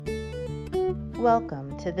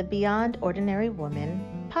Welcome to the Beyond Ordinary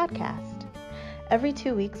Woman podcast. Every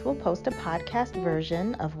 2 weeks, we'll post a podcast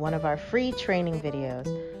version of one of our free training videos,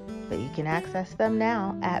 but you can access them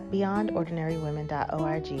now at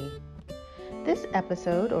beyondordinarywomen.org. This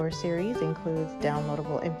episode or series includes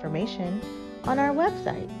downloadable information on our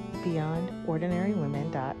website,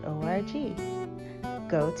 beyondordinarywomen.org.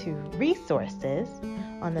 Go to Resources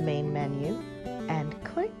on the main menu and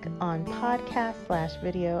click on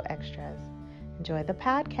podcast/video extras. Enjoy the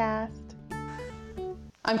podcast.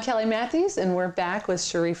 I'm Kelly Matthews, and we're back with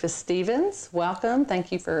Sharifa Stevens. Welcome.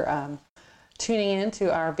 Thank you for tuning in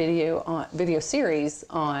to our video series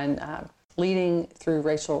on leading through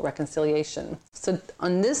racial reconciliation. So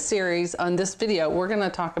on this series, on this video, we're going to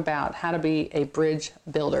talk about how to be a bridge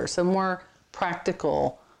builder. So more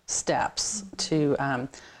practical steps to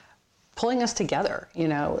pulling us together,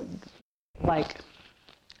 like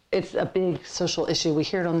it's a big social issue. We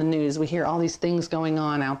hear it on the news. We hear all these things going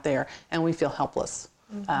on out there, and we feel helpless.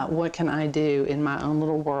 What can I do in my own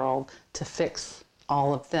little world to fix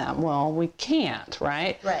all of them? Well, we can't,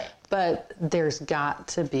 right? Right. But there's got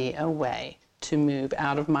to be a way to move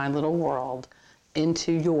out of my little world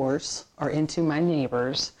into yours or into my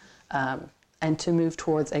neighbor's, and to move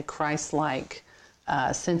towards a Christ-like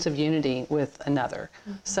sense of unity with another.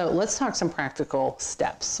 So let's talk some practical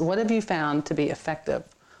steps. What have you found to be effective?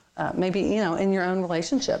 Maybe, in your own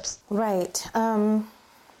relationships. Right. Well,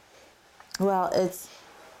 it's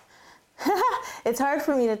it's hard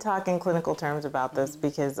for me to talk in clinical terms about this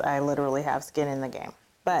because I literally have skin in the game.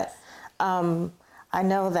 But I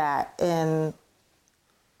know that in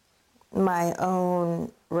my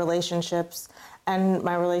own relationships and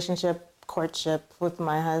my courtship with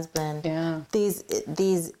my husband,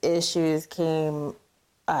 these issues came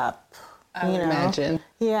up. I would imagine.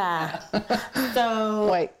 Yeah. So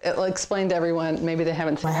wait, it'll explain to everyone. Maybe they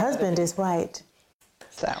haven't. My husband is white.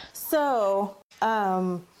 So,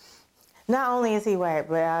 not only is he white,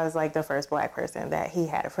 but I was like the first Black person that he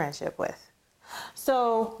had a friendship with.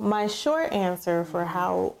 So my short answer for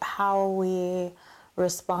how we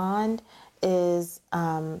respond is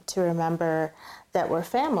to remember that we're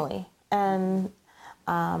family. And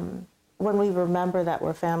when we remember that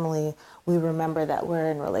we're family, we remember that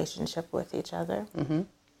we're in relationship with each other. Mm-hmm.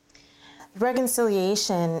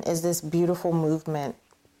 Reconciliation is this beautiful movement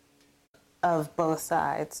of both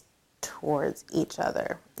sides towards each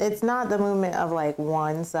other. It's not the movement of like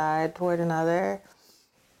one side toward another,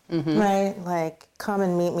 right? Like, come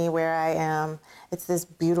and meet me where I am. It's this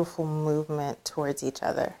beautiful movement towards each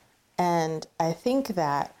other. And I think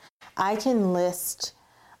that I can list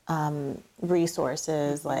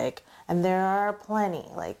resources and there are plenty.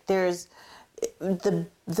 Like, there's the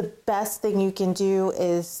best thing you can do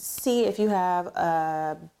is see if you have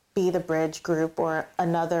a Be the Bridge group or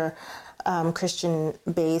another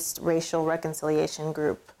Christian-based racial reconciliation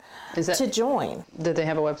group to join. Did they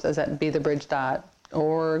have a website? Is that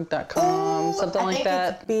bethebridge.org.com, something like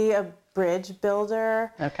that? It's Be a Bridge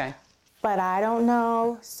Builder. Okay. But I don't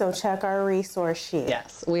know, so check our resource sheet.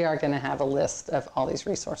 Yes, we are going to have a list of all these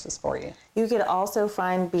resources for you. You could also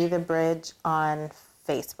find Be the Bridge on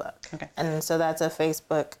Facebook. Okay. And so that's a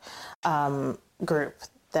Facebook group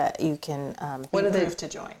that you can to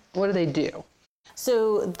join. What do they do?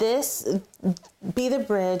 So this Be the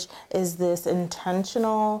Bridge is this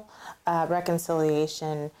intentional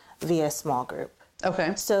reconciliation via small group.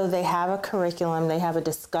 Okay. So they have a curriculum, they have a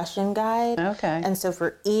discussion guide. Okay. And so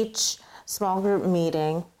for each small group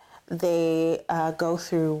meeting, they go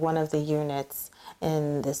through one of the units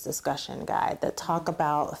in this discussion guide that talk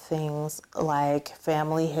about things like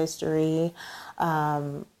family history,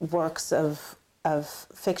 works of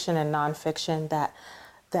fiction and nonfiction that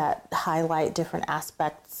highlight different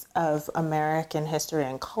aspects of American history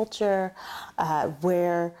and culture,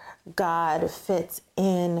 where God fits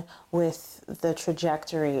in with the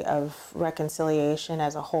trajectory of reconciliation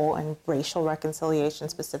as a whole and racial reconciliation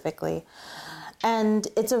specifically. And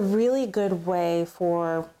it's a really good way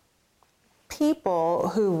for people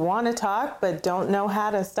who want to talk but don't know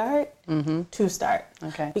how to start to start.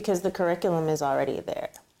 Okay. Because the curriculum is already there.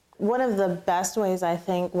 One of the best ways, I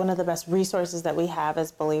think, one of the best resources that we have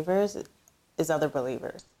as believers is other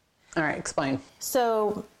believers. All right, explain.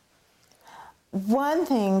 So one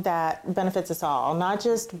thing that benefits us all, not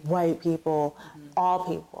just white people, all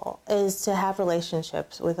people, is to have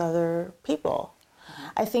relationships with other people.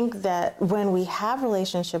 I think that when we have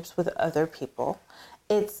relationships with other people,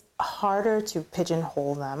 it's harder to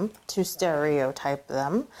pigeonhole them, to stereotype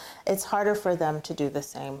them. It's harder for them to do the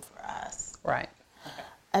same for us. Right.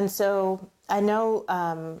 And so I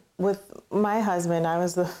know with my husband, I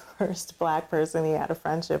was the first Black person he had a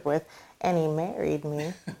friendship with, and he married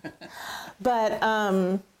me. But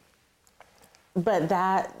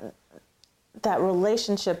that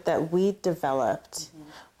relationship that we developed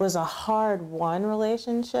was a hard-won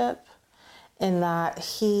relationship, in that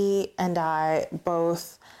he and I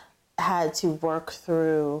both had to work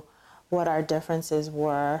through what our differences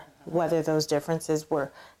were, whether those differences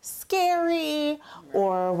were scary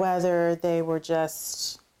or whether they were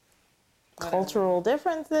just cultural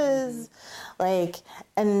differences.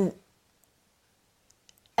 And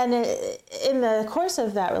in the course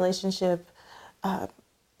of that relationship,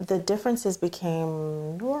 the differences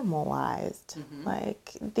became normalized.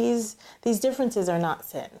 Like these differences are not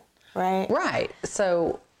sin, right? Right.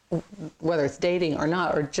 So whether it's dating or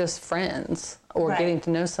not, or just friends, or Right. getting to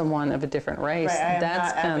know someone of a different race, Right, I am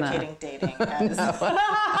that's not kind advocating of dating as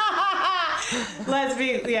let's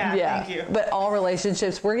be thank you. But all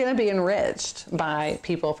relationships, we're going to be enriched by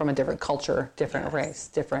people from a different culture, different race,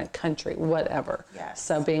 different country, whatever. Yes.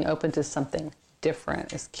 So being open to something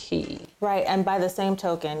different is key. Right, and by the same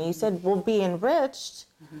token, you said we'll be enriched,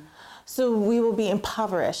 so we will be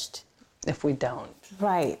impoverished. If we don't.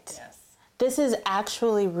 Right. Yes. This is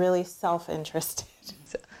actually really self-interested.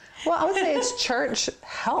 Well, I would say it's church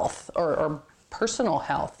health or personal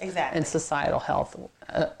health Exactly. and societal health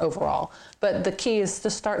overall. But the key is to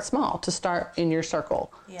start small, to start in your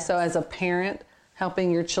circle. Yes. So as a parent, helping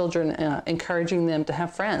your children, encouraging them to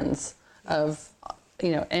have friends of,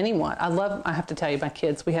 anyone. I have to tell you, my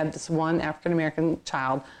kids, we had this one African-American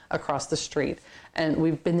child across the street, and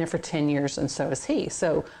we've been there for 10 years, and so is he.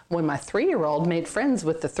 So when my 3-year-old made friends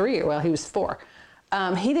with the 3-year-old, well, he was 4,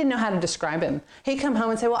 he didn't know how to describe him. He'd come home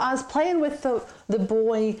and say, well, I was playing with the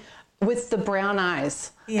boy with the brown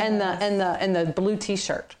eyes and the blue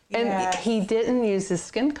T-shirt. And Yes. he didn't use his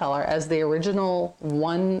skin color as the original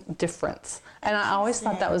one difference. And I always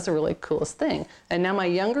thought that was the really coolest thing. And now my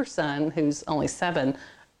younger son, who's only 7,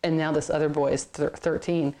 and now this other boy is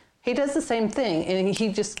 13, he does the same thing. And he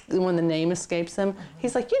just, when the name escapes him,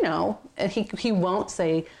 he's like, and he won't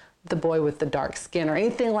say the boy with the dark skin or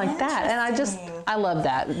anything like that. And I love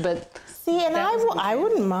that. But See, and I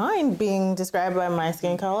wouldn't mind being described by my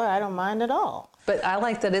skin color. I don't mind at all. But I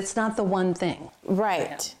like that it's not the one thing.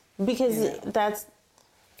 Right. Because that's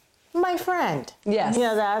my friend. Yes.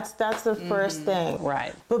 That's the first thing.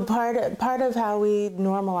 Right. But part of how we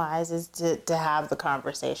normalize is to have the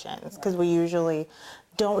conversations, because we usually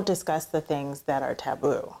don't discuss the things that are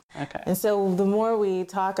taboo. Okay. And so the more we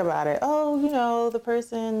talk about it, the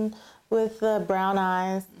person with the brown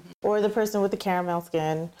eyes, or the person with the caramel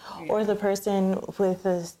skin, or the person with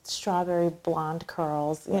the strawberry blonde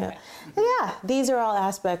curls, Yeah, these are all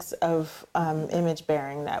aspects of image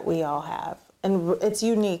bearing that we all have. And it's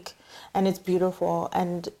unique, and it's beautiful,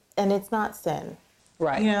 and it's not sin.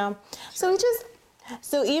 Right.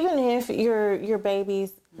 So even if your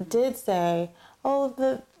babies did say,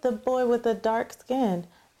 oh, the boy with the dark skin,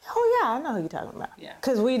 oh yeah, I know who you're talking about. Yeah.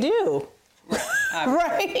 Because we do.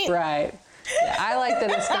 Right. Right. Yeah, I like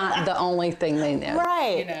that it's not the only thing they know.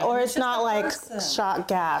 Right. Or it's just not a like person. shock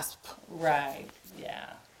gasp. Right. Yeah.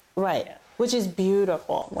 Right. Yeah. Which is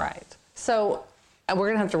beautiful. Right. So we're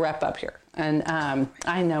going to have to wrap up here. And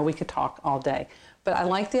I know we could talk all day, but I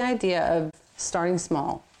like the idea of starting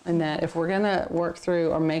small, and that if we're going to work through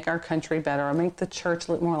or make our country better or make the church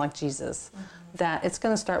look more like Jesus, that it's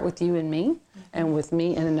going to start with you and me, and with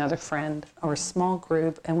me and another friend or a small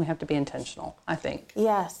group, and we have to be intentional, I think.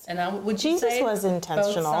 Yes. And would you Jesus say was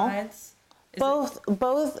intentional. Both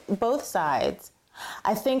sides? Both sides.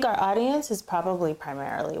 I think our audience is probably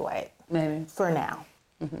primarily white. Maybe. For now.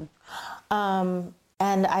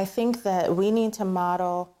 And I think that we need to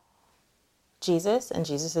model Jesus, and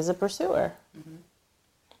Jesus is a pursuer.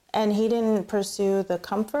 And he didn't pursue the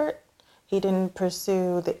comfort. He didn't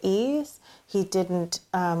pursue the ease. He didn't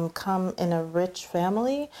come in a rich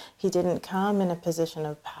family. He didn't come in a position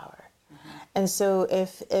of power. And so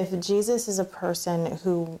if Jesus is a person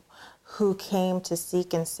who came to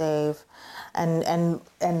seek and save and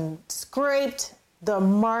scraped the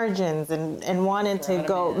margins and wanted to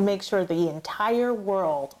go make sure the entire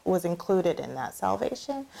world was included in that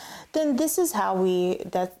salvation, then this is how we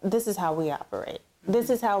operate. This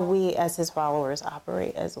is how we as his followers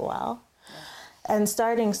operate as well. And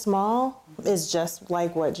starting small is just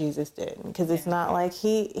like what Jesus did, because it's not like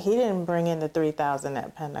he didn't bring in the 3,000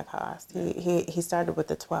 at Pentecost. He started with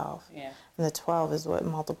the 12. Yeah. And the 12 is what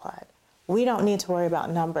multiplied. We don't need to worry about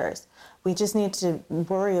numbers. We just need to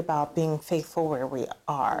worry about being faithful where we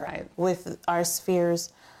are, Right. with our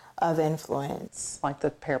spheres of influence. Like the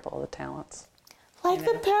parable of the talents. Like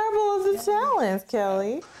the parable of the talents,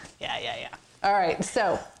 Kelly. Yeah. All right,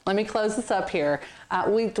 so let me close this up here.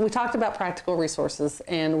 We talked about practical resources,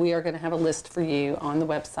 and we are going to have a list for you on the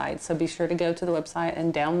website. So be sure to go to the website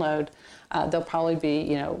and download. There'll probably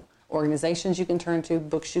be, organizations you can turn to,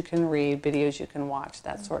 books you can read, videos you can watch,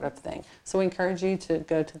 that sort of thing. So we encourage you to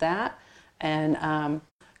go to that and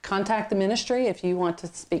contact the ministry if you want to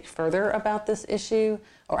speak further about this issue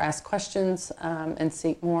or ask questions and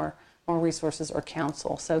seek more resources or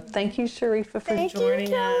counsel. So thank you, Sharifa, for joining Kelly.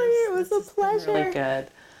 us. It was a pleasure. Really good.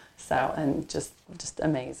 So, and just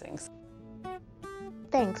amazing.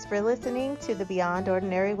 Thanks for listening to the Beyond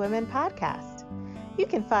Ordinary Women podcast. You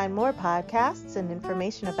can find more podcasts and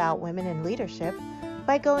information about women in leadership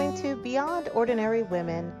by going to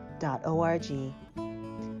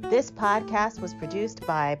beyondordinarywomen.org. This podcast was produced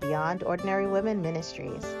by Beyond Ordinary Women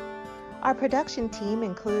Ministries. Our production team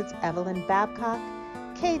includes Evelyn Babcock,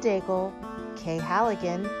 Kay Daigle, Kay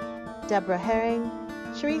Halligan, Deborah Herring,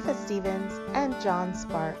 Sharifa Stevens, and John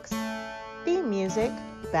Sparks. Theme music,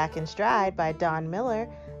 Back in Stride by Don Miller,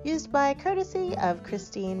 used by courtesy of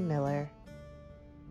Christine Miller.